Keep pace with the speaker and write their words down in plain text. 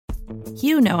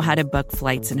You know how to book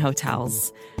flights and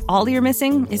hotels. All you're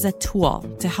missing is a tool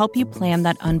to help you plan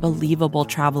that unbelievable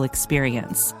travel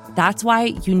experience. That's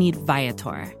why you need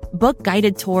Viator. Book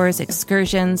guided tours,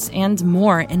 excursions, and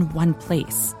more in one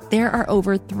place. There are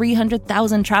over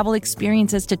 300,000 travel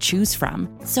experiences to choose from,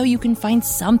 so you can find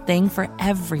something for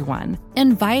everyone.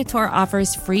 And Viator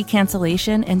offers free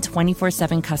cancellation and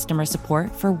 24/7 customer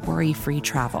support for worry-free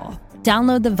travel.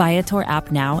 Download the Viator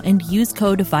app now and use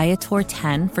code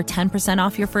Viator10 for 10%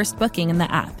 off your first booking in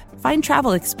the app. Find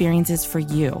travel experiences for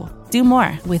you. Do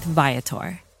more with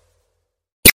Viator.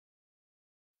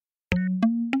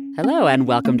 Hello and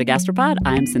welcome to Gastropod.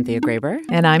 I'm Cynthia Graber.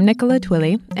 And I'm Nicola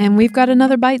Twilley. And we've got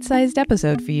another bite-sized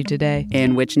episode for you today,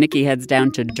 in which Nikki heads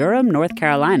down to Durham, North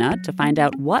Carolina to find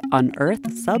out what on earth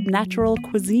subnatural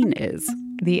cuisine is.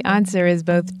 The answer is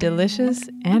both delicious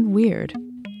and weird.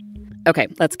 Okay,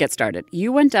 let's get started.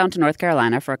 You went down to North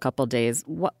Carolina for a couple days.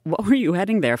 What were you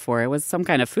heading there for? It was some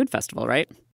kind of food festival, right?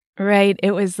 Right.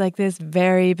 It was like this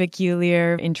very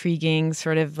peculiar, intriguing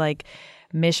sort of like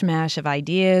mishmash of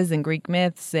ideas and Greek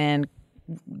myths and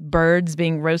birds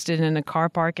being roasted in a car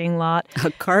parking lot. A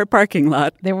car parking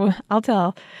lot? I'll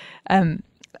tell.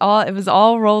 It was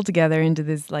all rolled together into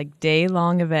this like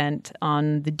day-long event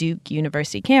on the Duke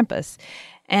University campus.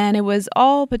 And it was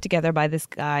all put together by this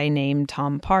guy named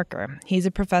Tom Parker. He's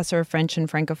a professor of French and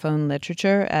Francophone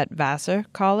literature at Vassar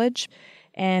College,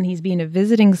 and he's been a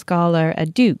visiting scholar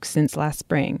at Duke since last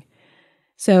spring.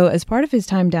 So as part of his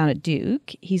time down at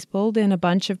Duke, he's pulled in a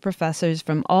bunch of professors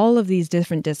from all of these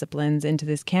different disciplines into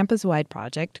this campus-wide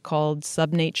project called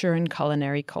Subnature and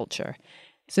Culinary Culture.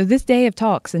 So this day of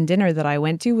talks and dinner that I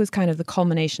went to was kind of the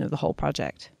culmination of the whole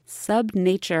project.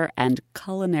 Subnature and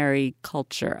culinary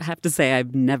culture. I have to say,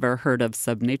 I've never heard of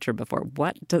subnature before.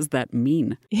 What does that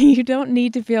mean? You don't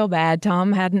need to feel bad.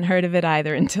 Tom hadn't heard of it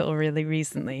either until really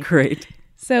recently. Great.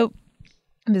 So,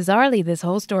 bizarrely, this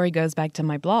whole story goes back to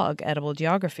my blog, Edible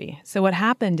Geography. So what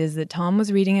happened is that Tom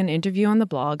was reading an interview on the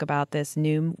blog about this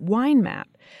new wine map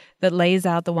that lays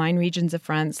out the wine regions of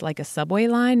France like a subway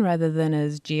line rather than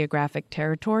as geographic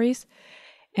territories.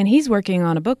 And he's working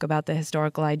on a book about the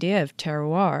historical idea of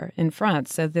terroir in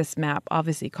France, so this map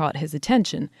obviously caught his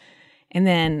attention. And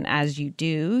then, as you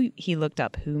do, he looked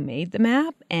up who made the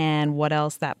map and what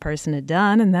else that person had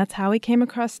done, and that's how he came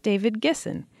across David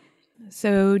Gisson.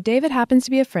 So David happens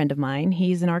to be a friend of mine.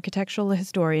 He's an architectural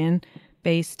historian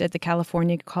based at the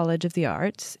California College of the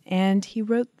Arts, and he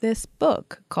wrote this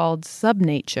book called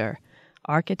Subnature,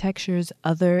 Architecture's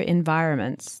Other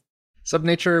Environments.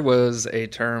 Subnature was a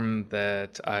term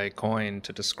that I coined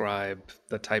to describe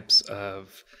the types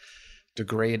of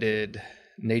degraded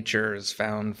natures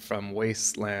found from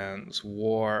wastelands,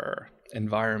 war,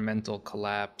 environmental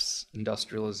collapse,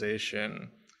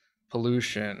 industrialization,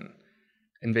 pollution,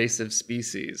 invasive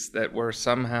species that were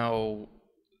somehow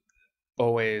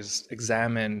always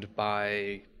examined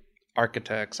by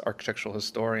architects, architectural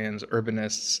historians,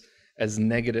 urbanists as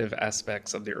negative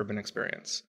aspects of the urban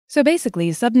experience. So basically,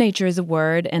 subnature is a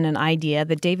word and an idea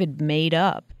that David made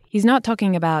up. He's not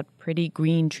talking about pretty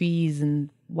green trees and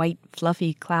white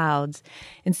fluffy clouds.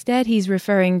 Instead, he's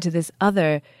referring to this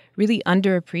other, really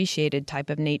underappreciated type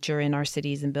of nature in our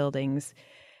cities and buildings.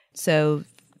 So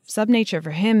subnature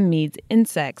for him means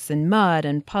insects and mud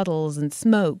and puddles and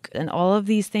smoke and all of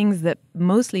these things that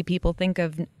mostly people think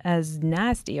of as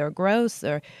nasty or gross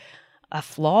or a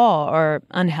flaw or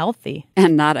unhealthy.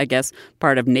 And not, I guess,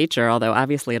 part of nature, although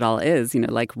obviously it all is,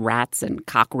 like rats and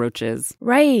cockroaches.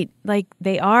 Right. Like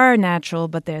they are natural,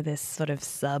 but they're this sort of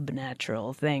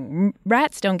subnatural thing.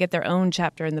 Rats don't get their own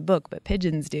chapter in the book, but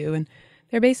pigeons do. And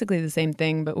they're basically the same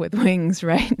thing, but with wings,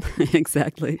 right?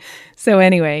 Exactly. So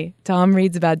anyway, Tom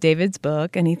reads about David's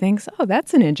book and he thinks, oh,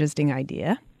 that's an interesting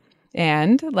idea.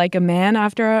 And like a man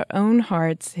after our own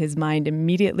hearts, his mind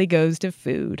immediately goes to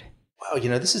food. Wow,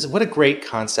 this is what a great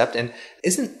concept. And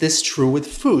isn't this true with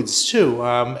foods too?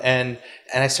 And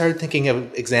I started thinking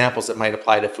of examples that might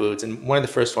apply to foods. And one of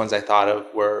the first ones I thought of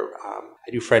were,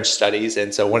 I do French studies.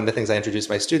 And so one of the things I introduce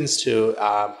my students to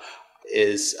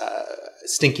is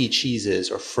stinky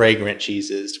cheeses or fragrant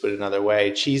cheeses, to put it another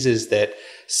way. Cheeses that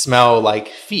smell like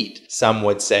feet, some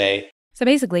would say. So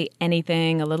basically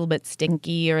anything a little bit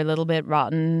stinky or a little bit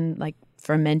rotten, like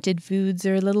fermented foods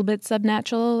are a little bit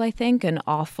subnatural, I think, and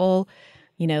awful,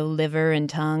 liver and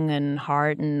tongue and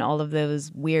heart and all of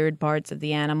those weird parts of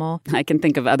the animal. I can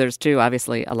think of others too.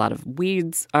 Obviously, a lot of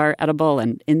weeds are edible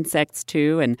and insects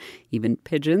too, and even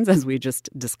pigeons, as we just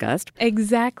discussed.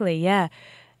 Exactly, yeah.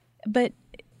 But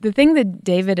the thing that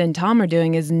David and Tom are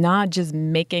doing is not just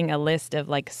making a list of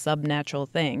like subnatural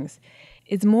things.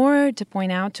 is more to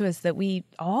point out to us that we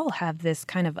all have this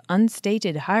kind of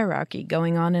unstated hierarchy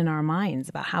going on in our minds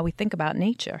about how we think about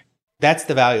nature. That's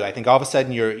the value. I think all of a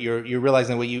sudden you're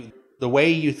realizing the way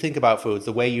you think about foods,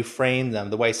 the way you frame them,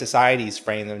 the way societies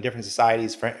frame them, different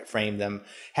societies frame them,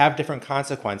 have different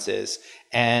consequences.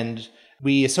 And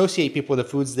we associate people with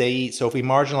the foods they eat. So if we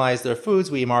marginalize their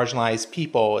foods, we marginalize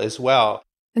people as well.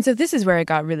 And so this is where it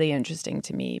got really interesting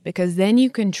to me, because then you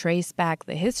can trace back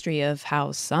the history of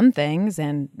how some things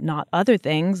and not other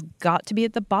things got to be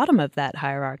at the bottom of that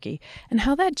hierarchy and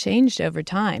how that changed over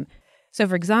time. So,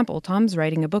 for example, Tom's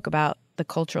writing a book about the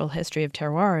cultural history of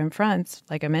terroir in France,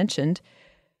 like I mentioned.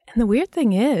 And the weird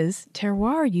thing is,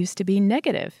 terroir used to be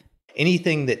negative.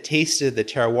 Anything that tasted the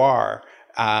terroir,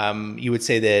 you would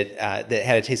say that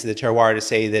had a taste of the terroir, to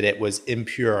say that it was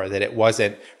impure, that it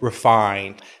wasn't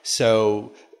refined.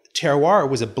 So terroir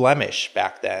was a blemish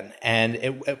back then, and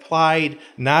it applied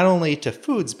not only to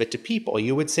foods but to people.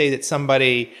 You would say that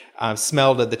somebody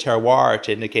smelled of the terroir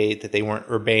to indicate that they weren't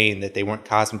urbane, that they weren't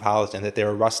cosmopolitan, that they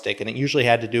were rustic, and it usually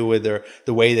had to do with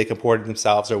the way they comported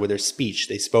themselves or with their speech.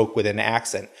 They spoke with an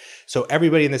accent. So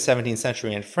everybody in the 17th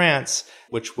century in France,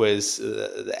 which was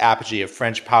the apogee of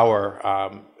French power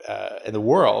in the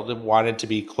world, wanted to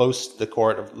be close to the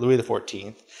court of Louis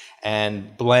XIV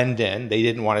and blend in. They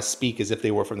didn't want to speak as if they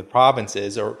were from the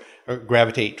provinces or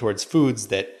gravitate towards foods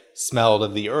that smelled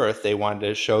of the earth. They wanted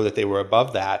to show that they were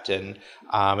above that in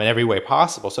every way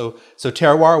possible. So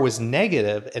terroir was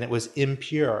negative and it was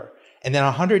impure. And then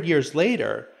 100 years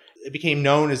later, it became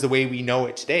known as the way we know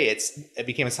it today. It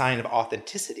became a sign of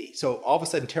authenticity. So all of a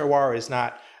sudden, terroir is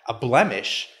not a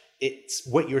blemish. It's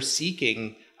what you're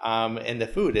seeking in the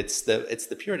food. It's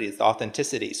the purity. It's the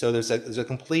authenticity. So there's a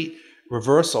complete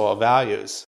reversal of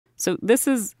values. So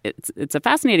it's a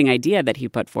fascinating idea that he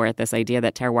put forth, this idea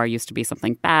that terroir used to be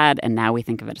something bad and now we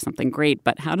think of it as something great.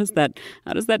 But how does that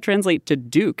translate to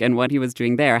Duke and what he was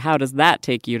doing there? How does that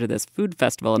take you to this food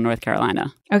festival in North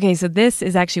Carolina? Okay, so this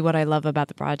is actually what I love about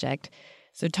the project.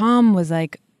 So Tom was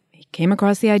like, he came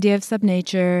across the idea of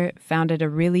Subnature, found it a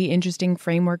really interesting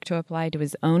framework to apply to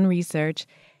his own research,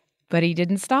 but he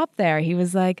didn't stop there. He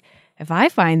was like, if I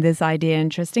find this idea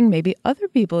interesting, maybe other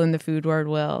people in the food world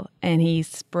will. And he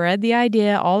spread the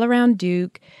idea all around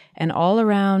Duke and all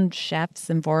around chefs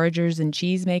and foragers and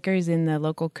cheesemakers in the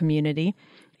local community.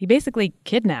 He basically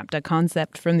kidnapped a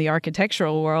concept from the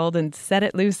architectural world and set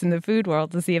it loose in the food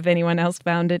world to see if anyone else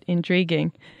found it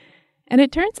intriguing. And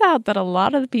it turns out that a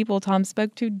lot of the people Tom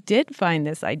spoke to did find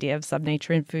this idea of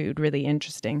subnature in food really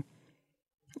interesting.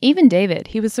 Even David,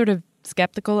 he was sort of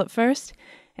skeptical at first.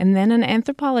 And then an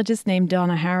anthropologist named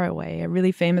Donna Haraway, a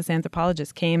really famous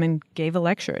anthropologist, came and gave a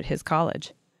lecture at his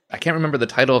college. I can't remember the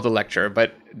title of the lecture,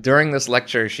 but during this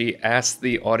lecture, she asked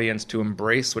the audience to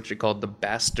embrace what she called the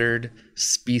bastard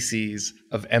species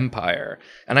of empire.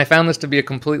 And I found this to be a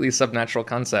completely subnatural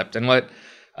concept. And what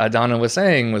Donna was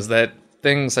saying was that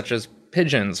things such as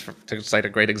pigeons, to cite a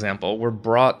great example, were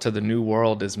brought to the New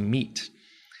World as meat.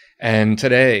 And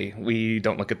today, we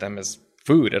don't look at them as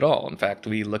food at all. In fact,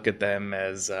 we look at them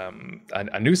as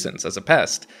a nuisance, as a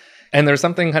pest. And there's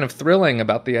something kind of thrilling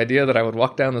about the idea that I would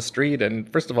walk down the street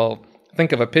and, first of all,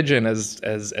 think of a pigeon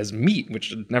as meat,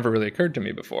 which had never really occurred to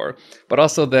me before, but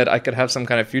also that I could have some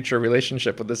kind of future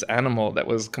relationship with this animal that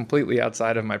was completely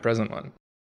outside of my present one.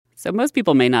 So most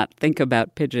people may not think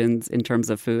about pigeons in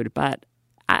terms of food, but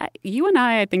you and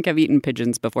I think, have eaten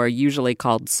pigeons before, usually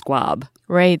called squab.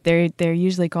 Right. They're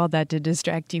usually called that to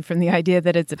distract you from the idea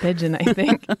that it's a pigeon, I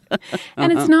think.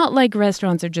 And it's not like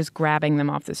restaurants are just grabbing them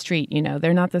off the street, you know.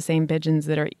 They're not the same pigeons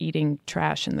that are eating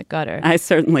trash in the gutter. I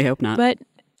certainly hope not. But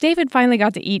David finally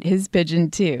got to eat his pigeon,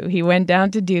 too. He went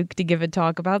down to Duke to give a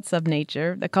talk about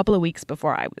Subnature a couple of weeks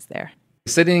before I was there.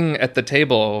 Sitting at the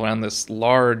table around this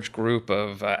large group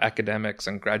of academics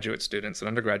and graduate students and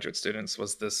undergraduate students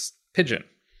was this pigeon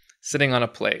sitting on a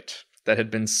plate that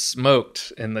had been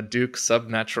smoked in the Duke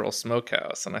Subnatural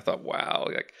Smokehouse. And I thought, wow,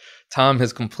 like Tom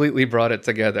has completely brought it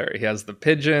together. He has the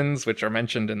pigeons, which are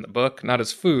mentioned in the book, not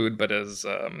as food, but as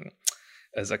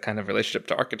a kind of relationship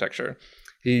to architecture.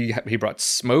 He brought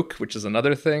smoke, which is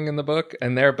another thing in the book,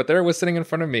 but there it was sitting in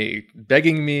front of me,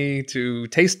 begging me to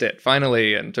taste it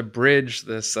finally and to bridge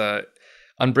this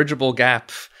unbridgeable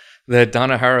gap that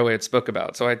Donna Haraway had spoke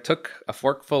about. So I took a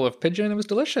forkful of pigeon. It was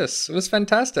delicious. It was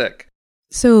fantastic.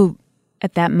 So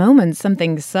at that moment,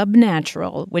 something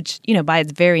subnatural, which, you know, by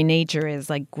its very nature is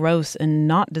like gross and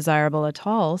not desirable at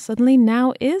all, suddenly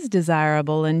now is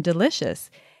desirable and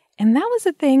delicious. And that was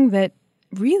a thing that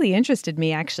really interested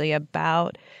me, actually,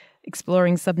 about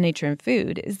exploring subnature in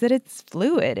food, is that it's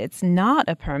fluid. It's not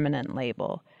a permanent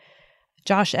label.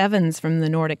 Josh Evans from the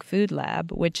Nordic Food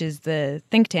Lab, which is the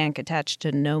think tank attached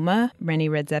to Noma, Rennie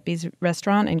Redzepi's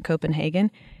restaurant in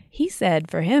Copenhagen, he said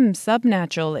for him,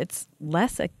 Subnatural, it's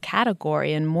less a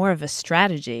category and more of a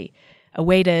strategy, a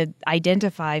way to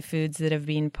identify foods that have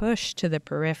been pushed to the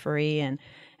periphery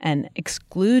and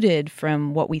excluded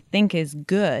from what we think is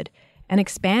good,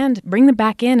 and bring them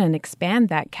back in and expand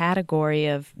that category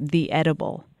of the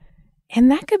edible. And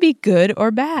that could be good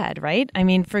or bad, right? I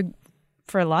mean,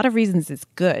 for a lot of reasons, it's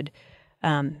good.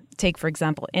 Take, for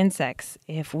example, insects.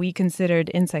 If we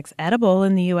considered insects edible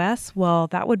in the U.S., well,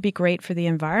 that would be great for the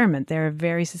environment. They're a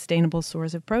very sustainable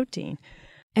source of protein.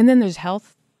 And then there's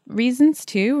health reasons,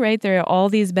 too, right? There are all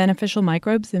these beneficial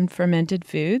microbes in fermented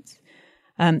foods.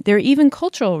 There are even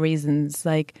cultural reasons,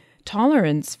 like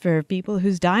tolerance for people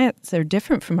whose diets are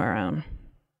different from our own.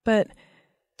 But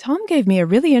Tom gave me a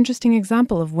really interesting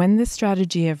example of when this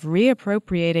strategy of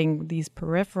reappropriating these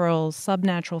peripheral,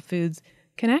 subnatural foods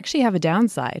can actually have a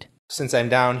downside. Since I'm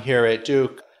down here at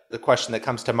Duke, the question that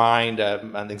comes to mind,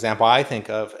 an example I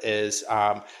think of is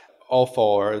offal,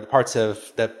 or the parts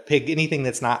of the pig, anything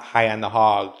that's not high on the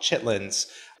hog,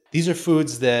 chitlins. These are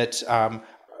foods that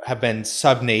have been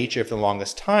sub-nature for the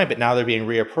longest time, but now they're being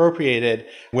reappropriated.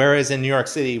 Whereas in New York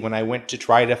City, when I went to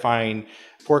try to find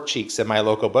pork cheeks at my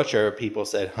local butcher, people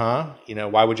said,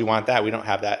 why would you want that? We don't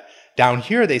have that. Down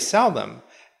here, they sell them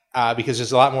because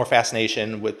there's a lot more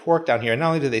fascination with pork down here. And not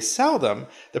only do they sell them,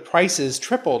 the prices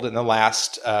tripled in the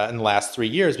last 3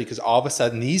 years, because all of a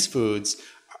sudden these foods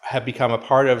have become a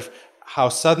part of how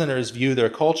Southerners view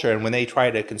their culture. And when they try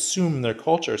to consume their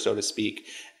culture, so to speak,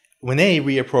 when they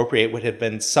reappropriate what have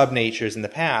been sub-natures in the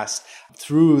past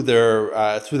through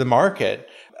the market,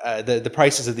 the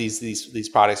prices of these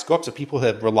products go up. So people who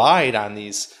have relied on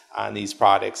these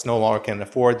products no longer can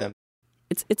afford them.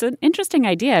 It's an interesting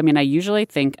idea. I mean, I usually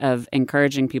think of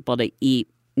encouraging people to eat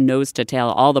nose to tail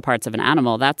all the parts of an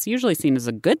animal. That's usually seen as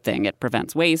a good thing. It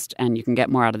prevents waste and you can get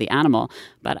more out of the animal.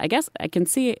 But I guess I can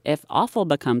see if offal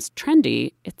becomes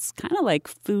trendy, it's kind of like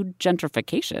food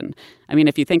gentrification. I mean,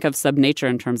 if you think of subnature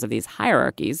in terms of these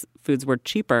hierarchies, foods were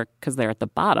cheaper because they're at the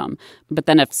bottom. But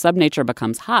then if subnature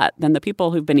becomes hot, then the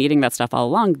people who've been eating that stuff all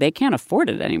along, they can't afford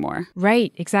it anymore.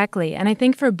 Right, exactly. And I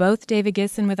think for both David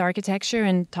Gisson with architecture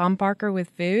and Tom Parker with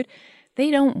food, they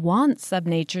don't want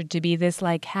subnature to be this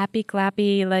like happy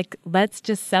clappy, like let's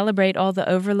just celebrate all the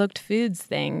overlooked foods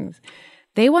things.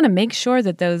 They want to make sure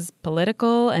that those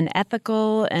political and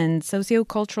ethical and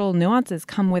sociocultural nuances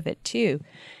come with it too.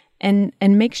 And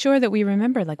make sure that we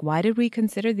remember, like, why did we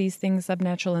consider these things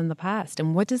subnatural in the past?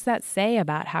 And what does that say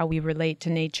about how we relate to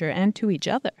nature and to each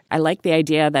other? I like the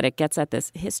idea that it gets at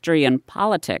this history and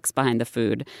politics behind the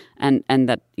food, and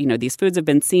that, these foods have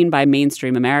been seen by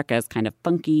mainstream America as kind of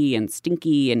funky and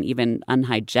stinky and even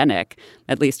unhygienic,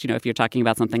 at least, if you're talking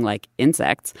about something like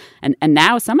insects. And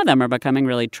now some of them are becoming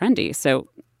really trendy. So,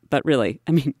 but really,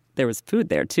 I mean, there was food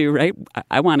there too, right?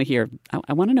 I want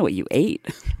to know what you ate.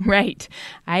 Right.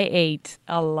 I ate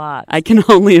a lot. I can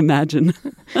only imagine.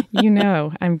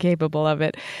 I'm capable of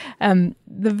it. The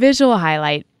visual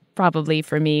highlight probably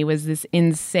for me was this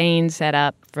insane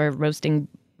setup for roasting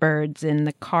birds in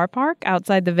the car park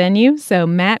outside the venue. So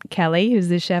Matt Kelly, who's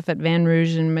the chef at Van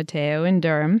Rouge and Mateo in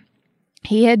Durham,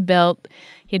 he had built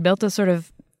a sort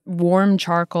of warm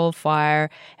charcoal fire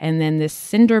and then this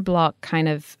cinder block kind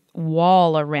of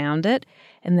wall around it,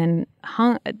 and then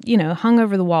hung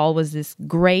over the wall was this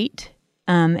grate,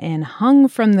 and hung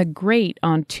from the grate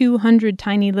on 200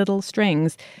 tiny little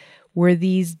strings were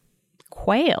these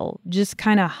quail, just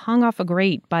kind of hung off a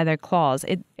grate by their claws.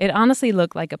 It honestly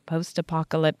looked like a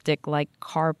post-apocalyptic, like,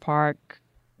 car park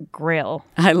grill.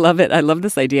 I love it. I love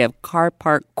this idea of car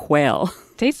park quail.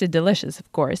 Tasted delicious,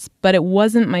 of course, but it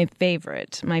wasn't my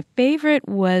favorite. My favorite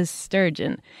was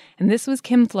sturgeon. And this was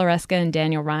Kim Floresca and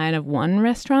Daniel Ryan of One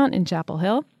Restaurant in Chapel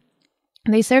Hill.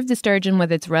 And they served the sturgeon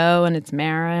with its roe and its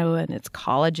marrow and its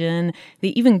collagen. They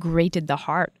even grated the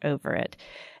heart over it.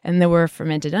 And there were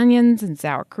fermented onions and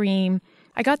sour cream.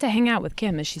 I got to hang out with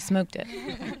Kim as she smoked it.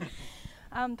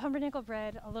 Pumpernickel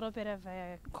bread, a little bit of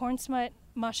corn smut,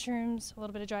 mushrooms, a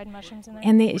little bit of dried mushrooms in there.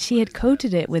 And she had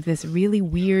coated it with this really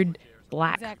weird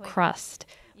black crust,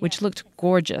 which looked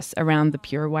gorgeous around the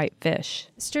pure white fish.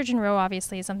 Sturgeon roe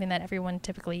obviously is something that everyone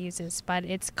typically uses, but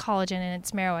its collagen and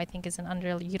its marrow, I think, is an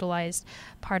underutilized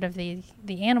part of the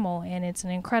animal, and it's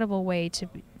an incredible way to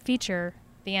feature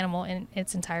the animal in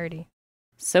its entirety.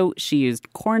 So she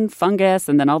used corn fungus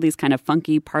and then all these kind of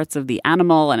funky parts of the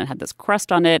animal, and it had this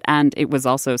crust on it, and it was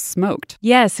also smoked.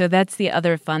 Yeah, so that's the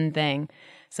other fun thing.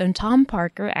 So Tom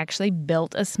Parker actually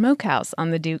built a smokehouse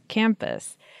on the Duke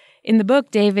campus. In the book,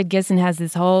 David Gisson has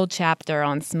this whole chapter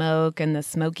on smoke and the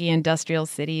smoky industrial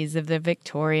cities of the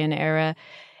Victorian era.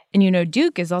 And,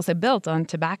 Duke is also built on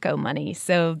tobacco money.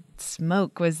 So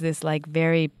smoke was this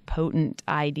very potent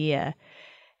idea.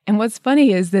 And what's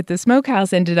funny is that the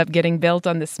smokehouse ended up getting built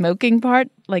on the smoking part,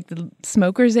 like the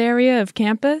smokers area of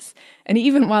campus. And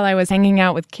even while I was hanging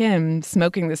out with Kim,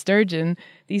 smoking the sturgeon,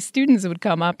 these students would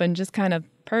come up and just kind of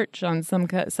perch on some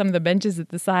of the benches at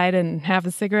the side and have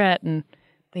a cigarette and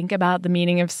think about the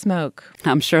meaning of smoke.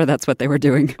 I'm sure that's what they were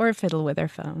doing. Or fiddle with their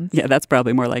phones. Yeah, that's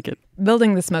probably more like it.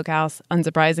 Building the smokehouse,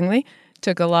 unsurprisingly,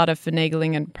 took a lot of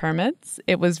finagling and permits.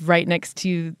 It was right next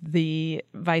to the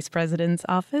vice president's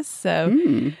office. So,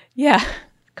 yeah,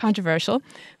 controversial.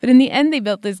 But in the end, they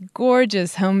built this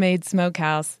gorgeous homemade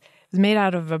smokehouse. It was made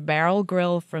out of a barrel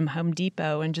grill from Home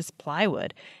Depot and just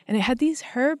plywood. And it had these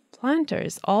herb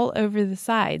planters all over the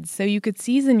sides, so you could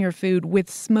season your food with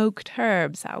smoked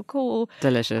herbs. How cool.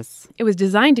 Delicious. It was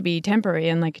designed to be temporary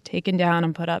and taken down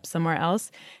and put up somewhere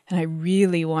else. And I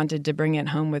really wanted to bring it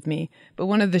home with me. But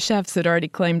one of the chefs had already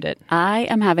claimed it. I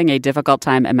am having a difficult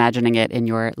time imagining it in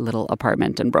your little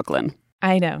apartment in Brooklyn.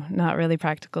 I know, not really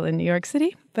practical in New York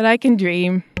City, but I can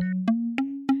dream.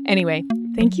 Anyway,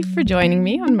 thank you for joining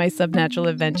me on my Subnatural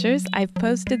adventures. I've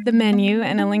posted the menu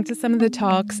and a link to some of the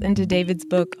talks and to David's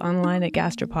book online at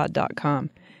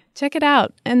gastropod.com. Check it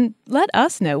out and let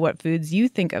us know what foods you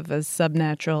think of as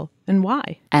subnatural and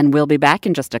why. And we'll be back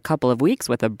in just a couple of weeks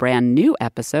with a brand new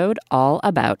episode all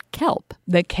about kelp.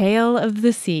 The kale of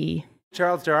the sea.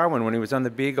 Charles Darwin, when he was on the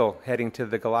Beagle heading to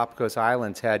the Galapagos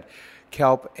Islands, had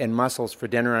kelp and mussels for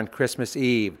dinner on Christmas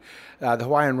Eve. The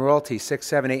Hawaiian royalty 600,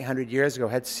 700, 800 years ago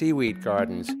had seaweed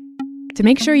gardens. To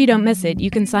make sure you don't miss it, you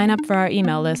can sign up for our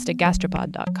email list at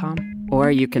gastropod.com.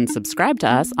 Or you can subscribe to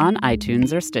us on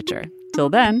iTunes or Stitcher. Till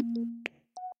then.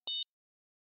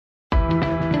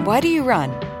 Why do you run?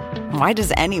 Why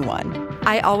does anyone?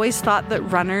 I always thought that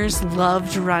runners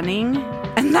loved running,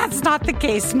 and that's not the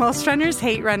case. Most runners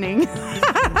hate running,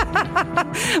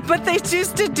 but they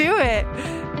choose to do it.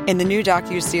 In the new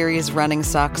docuseries Running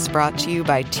Sucks, brought to you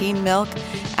by Team Milk,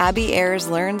 Abby Ayers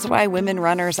learns why women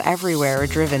runners everywhere are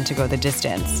driven to go the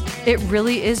distance. It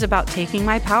really is about taking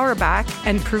my power back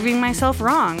and proving myself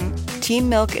wrong. Team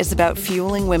Milk is about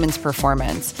fueling women's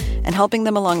performance and helping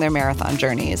them along their marathon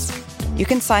journeys. You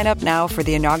can sign up now for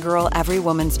the inaugural Every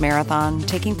Woman's Marathon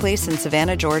taking place in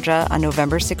Savannah, Georgia on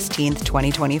November 16th,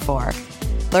 2024.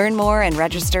 Learn more and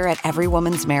register at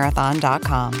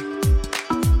everywomansmarathon.com.